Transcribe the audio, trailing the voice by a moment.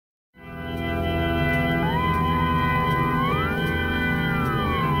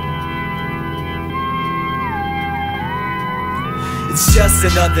It's just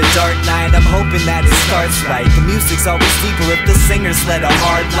another dark night, I'm hoping that it starts right. The music's always deeper if the singers led a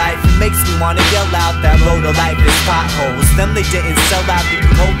hard life. It makes me wanna yell out that road of life is potholes. Them they didn't sell out, you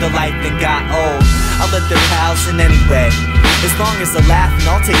can hold the life and got old. I'll let their pals in anyway. As long as they're laughing,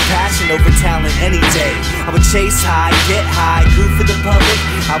 I'll take passion over talent any day. I would chase high, get high, groove for the public.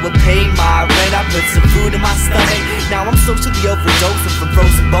 I would pay my rent, I put some food in my stomach. Now I'm socially overdosing from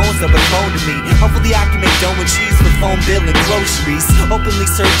frozen bones that were thrown to me. Hopefully I can make dough and cheese for phone bill and groceries. Openly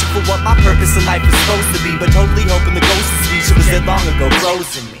searching for what my purpose in life is supposed to be, but totally hoping the ghost of speech that was dead long ago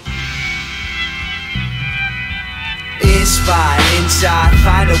grows in me. Inch by inch I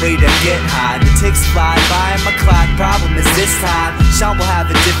find a way to get high. The ticks fly by and my clock. Problem is this time Sean will have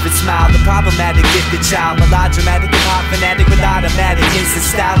a different smile. The problematic gifted child, melodramatic and pop fanatic with automatic instant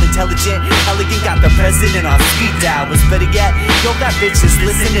style. Intelligent, elegant, got the president on speed dial. What's better yet, yo, that bitch is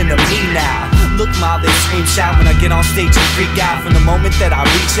listening to me now. Look, ma, they scream shout when I get on stage and freak out. From the moment that I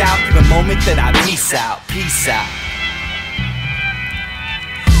reach out to the moment that I peace out. Peace out.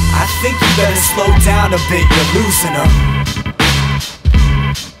 I think you better slow down a bit, you're losing them.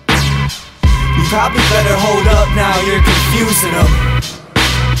 You probably better hold up now, you're confusing them.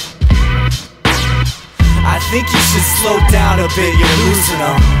 I think you should slow down a bit, you're losing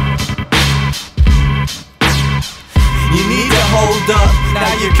them. You need to hold up,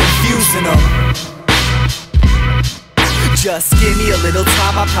 now you're confusing them. Just give me a little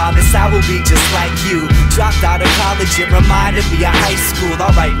time, I promise I will be just like you. Dropped out of college, it reminded me of high school.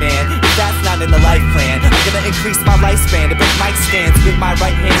 Alright man, if that's not in the life plan, I'm gonna increase my lifespan to break mic stands with my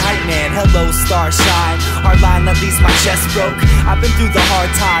right hand hype man. Hello starshine, hard line that leaves my chest broke. I've been through the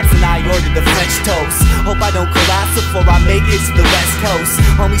hard times and I ordered the French toast. Hope I don't collapse before I make it to the west coast.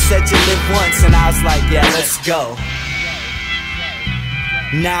 Homie said you live once and I was like, yeah, let's go.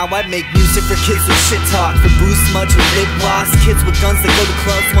 Now I make music for kids with shit talk, for booze smudge with lip gloss, kids with guns that go to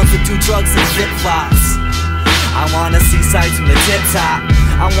clubs, ones that do drugs and flip-flops. I wanna see sights from the tip top.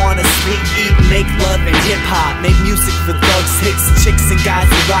 I wanna sleep, eat, make love and hip-hop. Make music for thugs, hicks, chicks and guys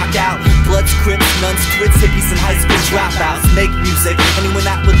who rock out. Bloods, crips, nuns, twits, hippies and high school dropouts. Make music, anyone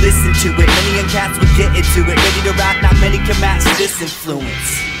that would listen to it. Many young cats would get into it. Ready to rap, not many can match this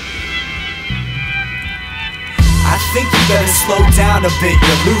influence. I think you better slow down a bit,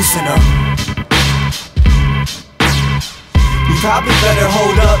 you're losing them. You probably better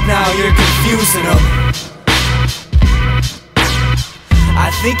hold up now, you're confusing them.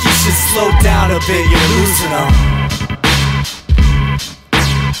 I think you should slow down a bit, you're losing them.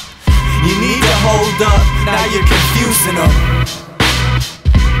 You need to hold up, now you're confusing them.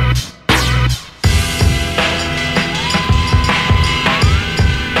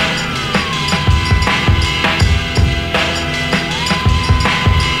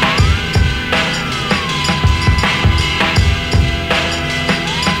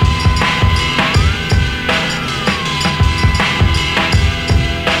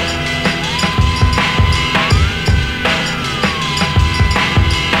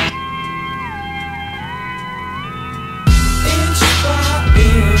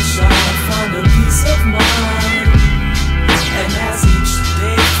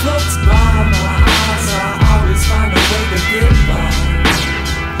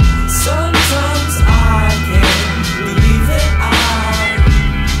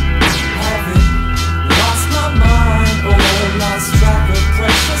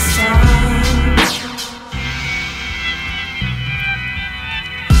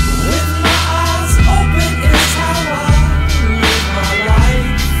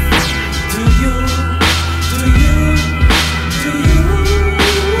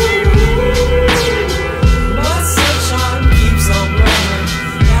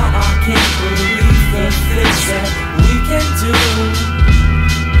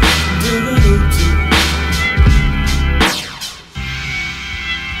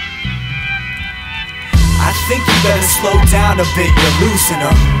 I think you better slow down a bit, you're losing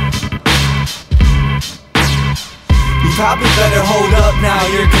them. You probably better hold up now,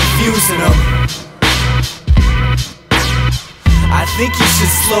 you're confusing them. I think you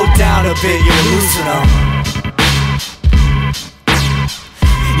should slow down a bit, you're losing them.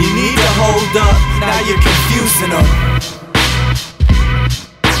 You need to hold up, now you're confusing them.